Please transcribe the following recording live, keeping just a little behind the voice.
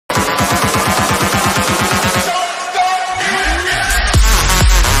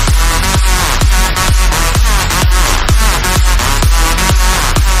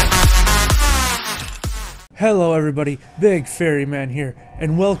Hello everybody, Big Fairy Man here,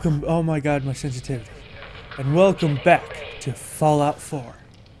 and welcome, oh my god, my sensitivity, and welcome back to Fallout 4.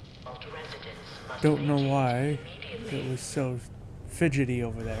 Don't know why it was so fidgety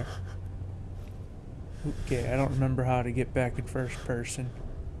over there. Okay, I don't remember how to get back in first person.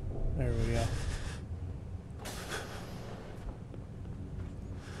 There we go.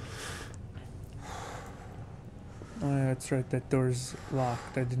 Oh yeah, that's right, that door's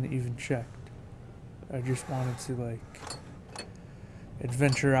locked. I didn't even check. I just wanted to, like,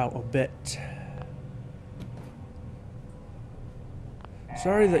 adventure out a bit.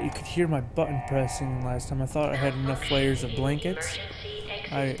 Sorry that you could hear my button pressing last time. I thought I had enough layers of blankets.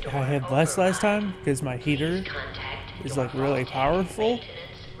 I had less last time because my heater is, like, really powerful.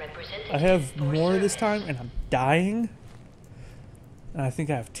 I have more this time and I'm dying. And I think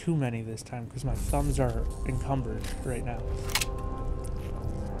I have too many this time because my thumbs are encumbered right now.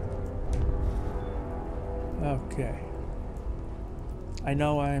 Okay. I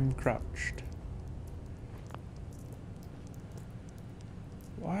know I'm crouched.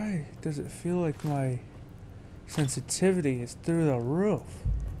 Why does it feel like my sensitivity is through the roof?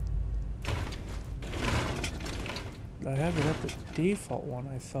 I have it at the default one,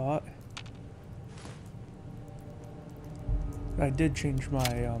 I thought. I did change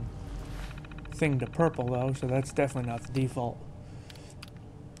my thing to purple though, so that's definitely not the default.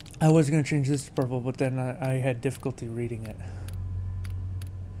 I was going to change this to purple, but then I had difficulty reading it.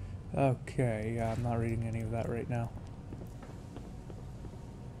 Okay, yeah, I'm not reading any of that right now.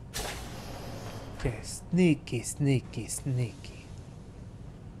 Okay, sneaky, sneaky, sneaky.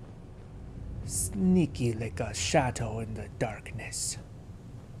 Sneaky like a shadow in the darkness.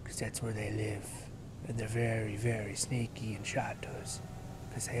 Because that's where they live. And they're very, very sneaky in shadows.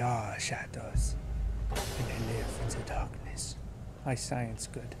 Because they are shadows. And they live in the darkness. My science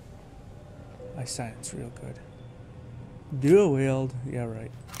good. My science real good. Dual wield. Yeah,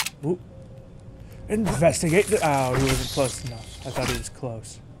 right. Ooh. Investigate the... Oh, he wasn't close enough. I thought he was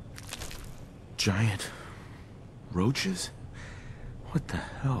close. Giant roaches? What the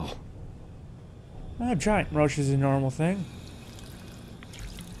hell? Oh, giant roach is a normal thing.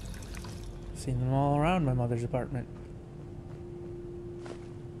 Seen them all around my mother's apartment.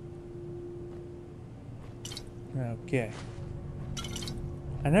 Okay.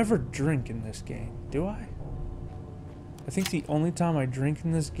 I never drink in this game, do I? I think the only time I drink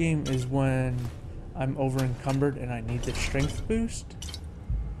in this game is when I'm over encumbered and I need the strength boost.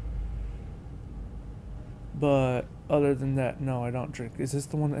 But other than that, no, I don't drink. Is this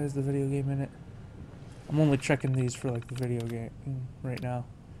the one that has the video game in it? I'm only checking these for like the video game right now.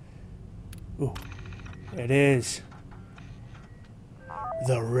 Ooh, it is.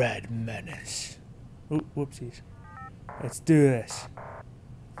 The Red Menace. Ooh, whoopsies. Let's do this.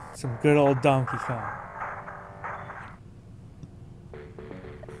 Some good old Donkey Kong.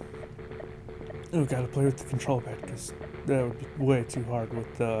 Ooh, gotta play with the control pad because that would be way too hard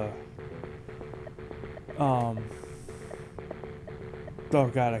with the oh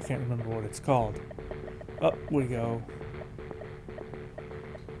god, I can't remember what it's called. Up we go.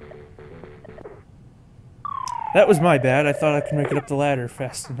 That was my bad. I thought I could make it up the ladder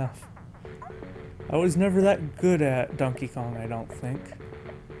fast enough. I was never that good at Donkey Kong, I don't think.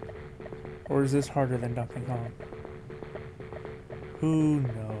 Or is this harder than Donkey Kong? Who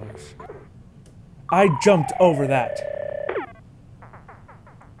knows? I jumped over that.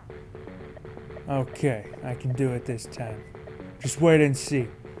 Okay, I can do it this time. Just wait and see.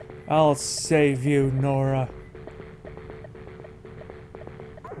 I'll save you, Nora.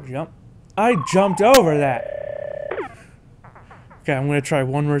 Jump. I jumped over that. Okay, I'm gonna try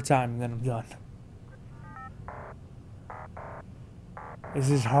one more time and then I'm done. This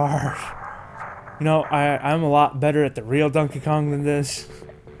is hard. You know, I'm a lot better at the real Donkey Kong than this.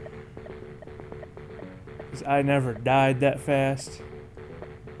 'Cause I never died that fast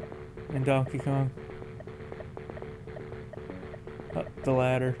in Donkey Kong. Up the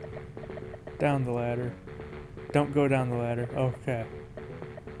ladder. Down the ladder. Don't go down the ladder. Okay.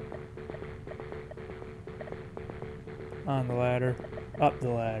 On the ladder. Up the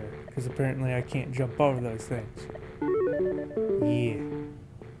ladder. Because apparently I can't jump over those things. Yeah.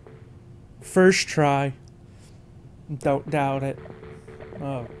 First try. Don't doubt it.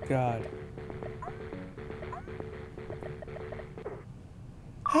 Oh, God.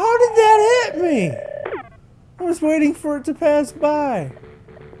 How did that hit me? I was waiting for it to pass by.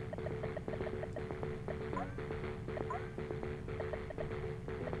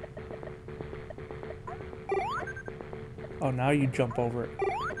 Oh, now you jump over it.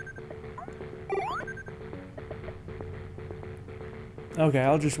 Okay,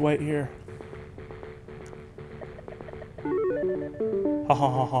 I'll just wait here. Ha ha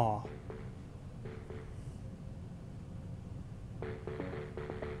ha ha.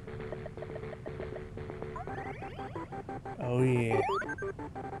 Oh yeah.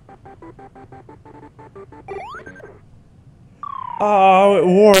 Oh, it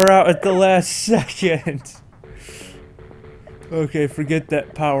wore out at the last second. Okay, forget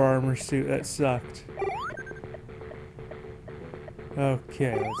that power armor suit. That sucked.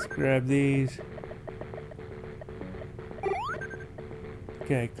 Okay, let's grab these.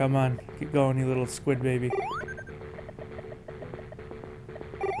 Okay, come on. Get going, you little squid baby.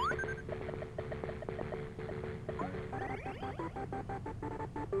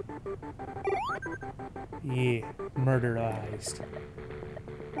 Yeah, murderized.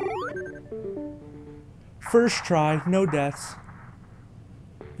 First try, no deaths.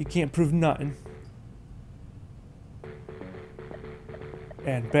 You can't prove nothing.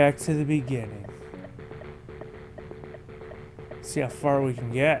 And back to the beginning. See how far we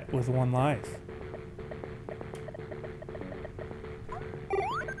can get with one life.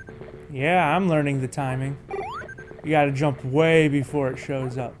 Yeah, I'm learning the timing. You gotta jump way before it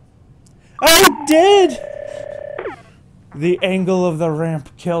shows up. I did! The angle of the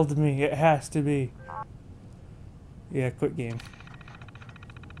ramp killed me. It has to be. Yeah, quit game.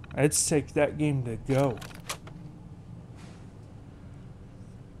 Let's take that game to go.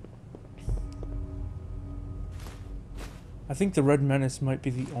 I think the Red Menace might be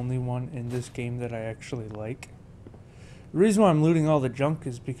the only one in this game that I actually like. The reason why I'm looting all the junk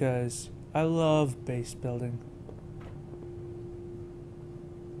is because I love base building.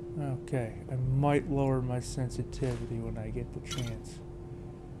 Okay, I might lower my sensitivity when I get the chance.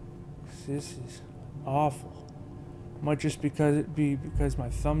 This is awful. Might just because my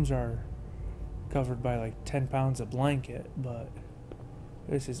thumbs are covered by like 10 pounds of blanket, but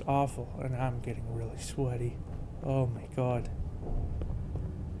this is awful and I'm getting really sweaty. Oh my god.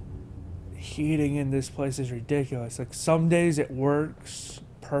 Heating in this place is ridiculous. Like some days it works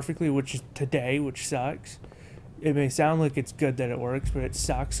perfectly, which is today, which sucks. It may sound like it's good that it works, but it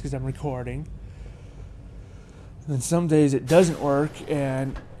sucks because I'm recording. And some days it doesn't work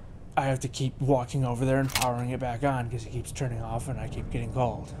and I have to keep walking over there and powering it back on because it keeps turning off and I keep getting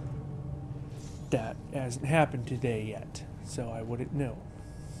cold. That hasn't happened today yet, so I wouldn't know.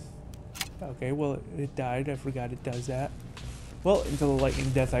 Okay, well, it died. I forgot it does that. Well, into the lightning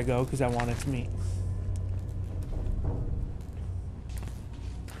death I go because I want its meat.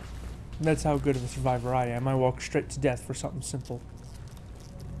 That's how good of a survivor I am. I walk straight to death for something simple.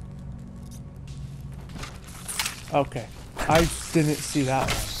 Okay. I didn't see that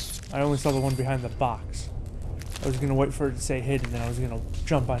one. I only saw the one behind the box. I was gonna wait for it to say hidden, and then I was gonna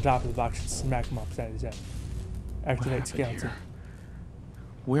jump on top of the box and smack him upside his head. Activate skeleton. Here?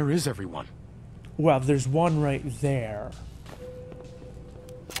 Where is everyone? Well, there's one right there.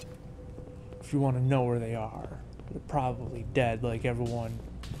 If you want to know where they are. They're probably dead like everyone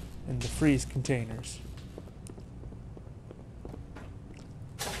in the freeze containers.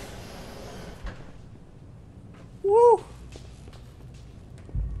 Woo!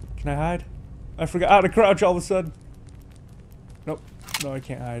 Can I hide? I forgot how to crouch all of a sudden. Nope. No, I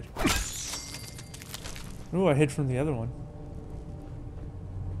can't hide. Ooh, I hid from the other one.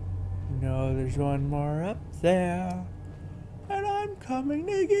 No, there's one more up there. And I'm coming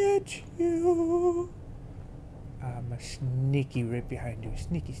to get you. I'm a sneaky right behind you.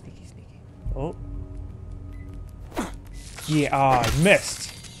 Sneaky, sneaky, sneaky. Oh. Yeah, I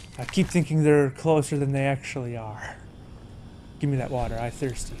missed. I keep thinking they're closer than they actually are. Give me that water. I'm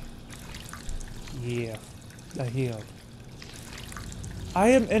thirsty. Yeah. I healed. I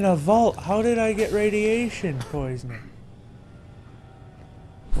am in a vault. How did I get radiation poisoning?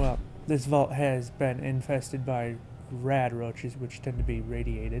 Well, this vault has been infested by rad roaches, which tend to be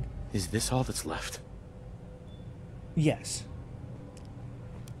radiated. Is this all that's left? Yes.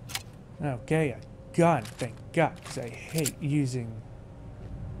 Okay, a gun, thank God, because I hate using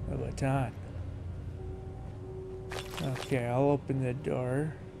a baton. Okay, I'll open the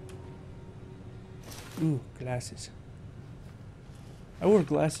door. Ooh, glasses. I wore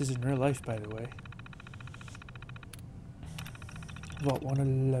glasses in real life, by the way. Vault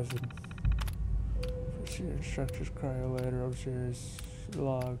 111. Structures, cryolator, upstairs,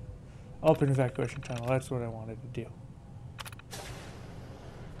 log. Open evacuation tunnel, that's what I wanted to do.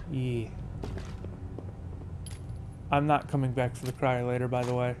 Yeah. I'm not coming back for the cryolator, by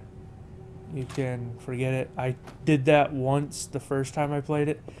the way. You can forget it. I did that once the first time I played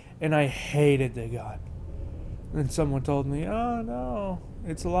it, and I hated the gun. And someone told me, oh no,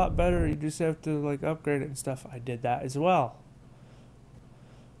 it's a lot better, you just have to like upgrade it and stuff. I did that as well.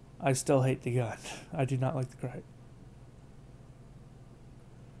 I still hate the gun. I do not like the cry.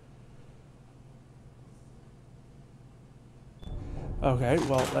 Okay,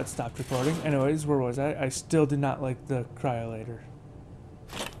 well, that stopped recording. Anyways, where was I? I still did not like the cryolator.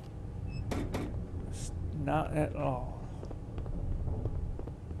 Not at all.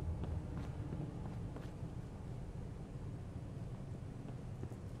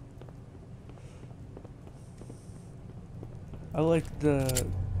 I like the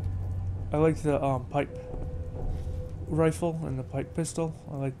pipe rifle and the pipe pistol.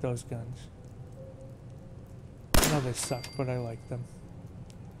 I like those guns. I know they suck, but I like them.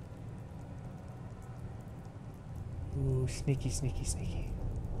 Ooh, sneaky, sneaky, sneaky.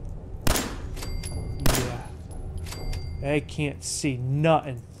 Yeah. They can't see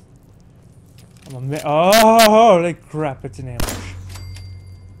nothing. Oh, holy crap, it's an ambush.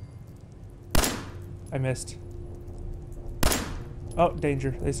 I missed. Oh,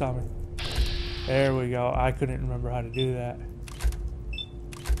 danger. They saw me. There we go. I couldn't remember how to do that.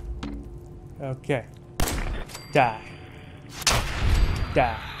 Okay. Die.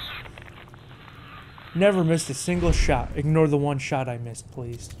 Die. Never missed a single shot. Ignore the one shot I missed,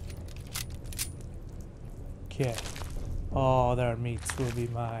 please. Okay. Oh, their meats will be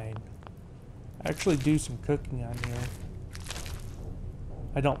mine. Actually do some cooking on here.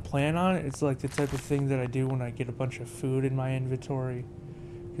 I don't plan on it. It's like the type of thing that I do when I get a bunch of food in my inventory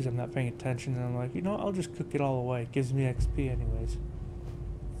because I'm not paying attention, and I'm like, you know, I'll just cook it all away. It gives me XP anyways.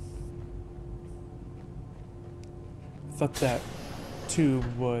 I thought that tube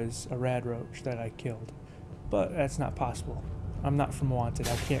was a rad roach that I killed, but that's not possible. I'm not from Wanted.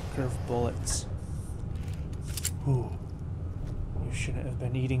 I can't curve bullets. Ooh. You shouldn't have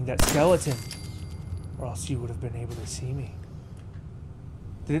been eating that skeleton, or else you would have been able to see me.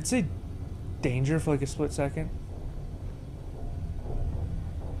 Did it say danger for like a split second?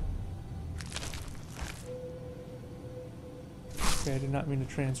 Okay, I did not mean to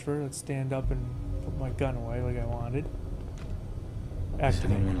transfer. Let's stand up and put my gun away like I wanted.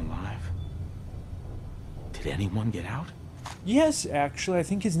 Activate. Is anyone alive? Did anyone get out? Yes, actually. I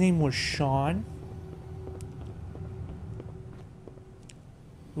think his name was Sean.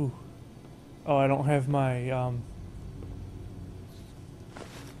 Ooh. Oh, I don't have my,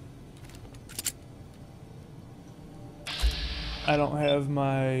 I don't have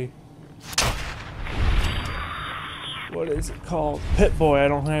my... What is it called? Pit Boy. I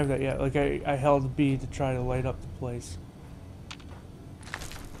don't have that yet. Like, I held B to try to light up the place.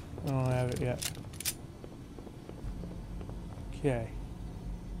 I don't have it yet. Okay.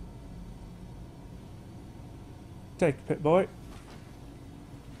 Take Pit Boy.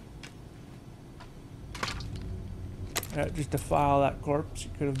 Just defile that corpse.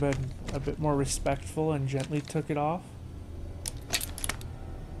 You could have been a bit more respectful and gently took it off.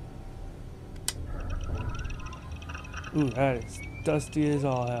 Ooh, that is dusty as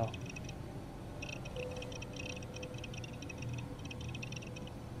all hell.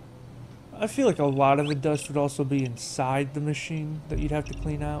 I feel like a lot of the dust would also be inside the machine that you'd have to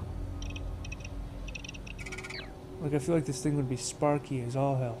clean out. Like, I feel like this thing would be sparky as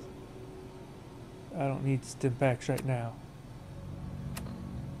all hell. I don't need stim packs right now.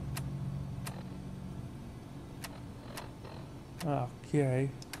 Okay.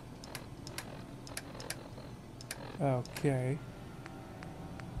 Okay.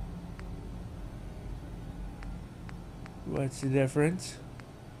 What's the difference?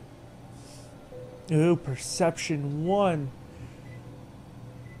 Ooh, perception 1.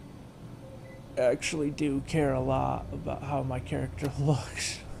 I actually do care a lot about how my character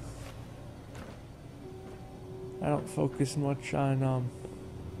looks. I don't focus much on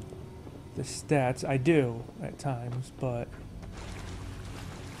the stats. I do at times, but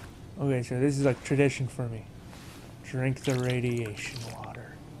okay, so this is like tradition for me. Drink the radiation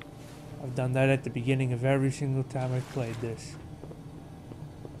water. I've done that at the beginning of every single time I've played this.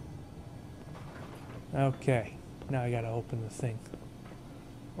 Okay, now I gotta open the thing.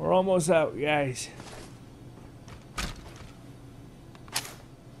 We're almost out, guys.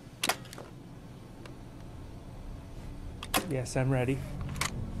 Yes, I'm ready.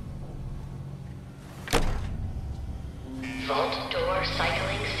 Vault door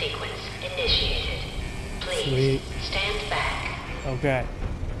cycling sequence initiated. Please Sweet. stand back. Okay.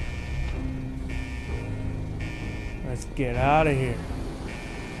 Let's get out of here.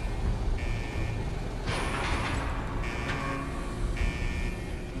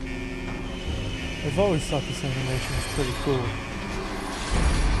 I've always thought this animation was pretty cool.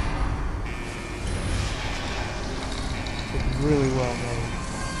 It's really well made.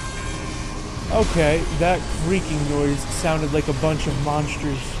 Okay, that creaking noise sounded like a bunch of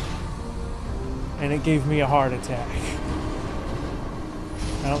monsters, and it gave me a heart attack.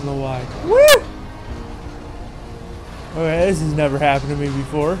 I don't know why. Woo! Okay, this has never happened to me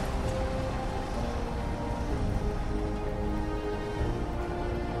before.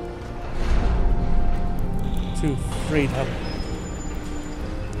 To freedom.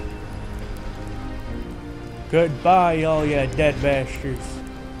 Goodbye, all ya dead bastards.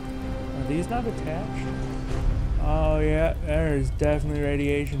 Are these not attached? Oh yeah, there is definitely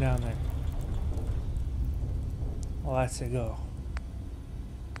radiation down there. Well, that's a go.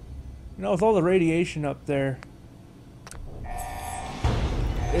 You know, with all the radiation up there,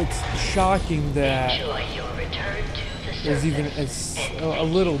 it's shocking that Enjoy your return to the there's even surface a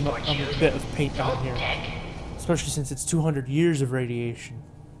and little thank you for a bit of choosing paint on Vault here. Tech. Especially since it's 200 years of radiation.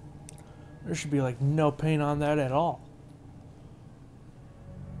 There should be like no paint on that at all.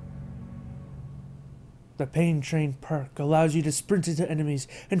 The Pain Train perk allows you to sprint into enemies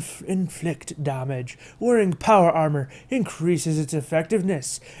and inflict damage. Wearing power armor increases its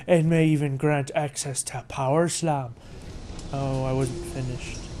effectiveness and may even grant access to Power Slam. Oh, I wasn't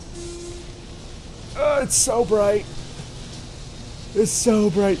finished. Oh, it's so bright. It's so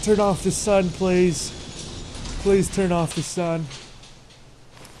bright. Turn off the sun, please. Please turn off the sun.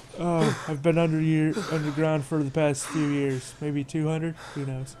 Oh, I've been underground for the past few years. Maybe 200? Who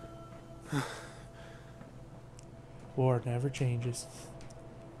knows? War never changes.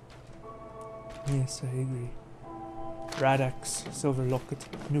 Yes, I agree. Radex, Silver Locket,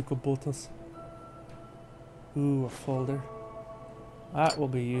 Nuka Bottles. Ooh, a folder. That will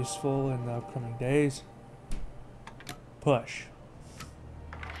be useful in the upcoming days. Push.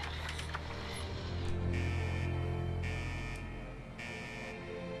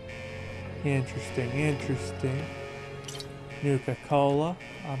 Interesting, interesting. Nuka-Cola.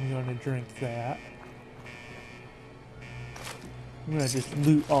 I'm gonna drink that. I'm gonna just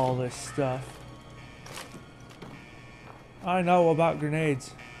loot all this stuff. I know about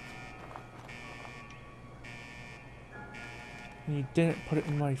grenades. And you didn't put it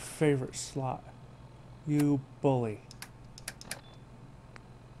in my favorite slot. You bully.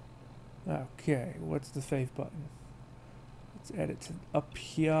 Okay, what's the save button? Let's add it to up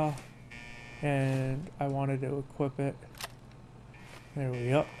here. And I wanted to equip it. There we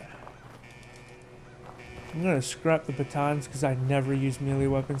go. I'm gonna scrap the batons because I never use melee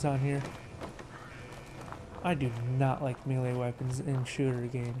weapons on here. I do not like melee weapons in shooter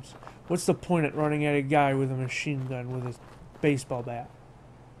games. What's the point at running at a guy with a machine gun with a baseball bat?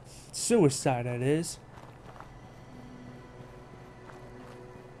 Suicide, that is.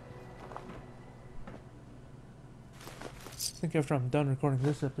 I think after I'm done recording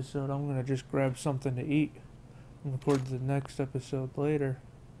this episode, I'm gonna just grab something to eat and record the next episode later.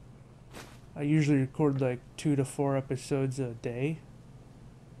 I usually record like 2 to 4 episodes a day.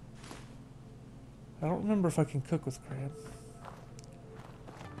 I don't remember if I can cook with crab.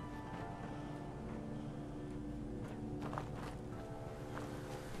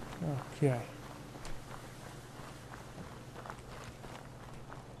 Okay.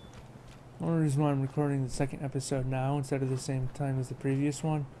 One reason why I'm recording the second episode now instead of the same time as the previous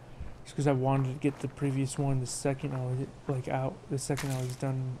one is because I wanted to get the previous one the second I was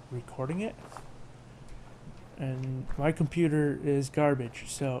done recording it. And my computer is garbage,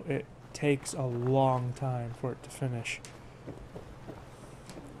 so it takes a long time for it to finish.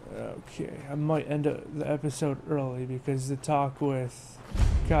 Okay, I might end the episode early because the talk with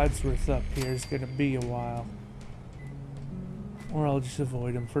Codsworth up here is gonna be a while. Or I'll just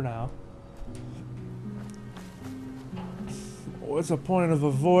avoid him for now. What's the point of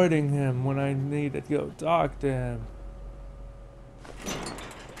avoiding him when I need to go talk to him?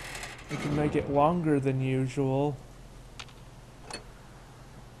 We can make it longer than usual.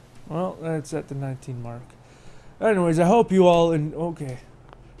 Well, that's at the 19 mark. Anyways, I hope you all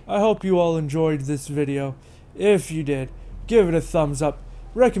I hope you all enjoyed this video. If you did, give it a thumbs up,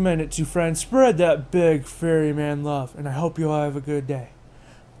 recommend it to friends, spread that big fairy man love, and I hope you all have a good day.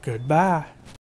 Goodbye.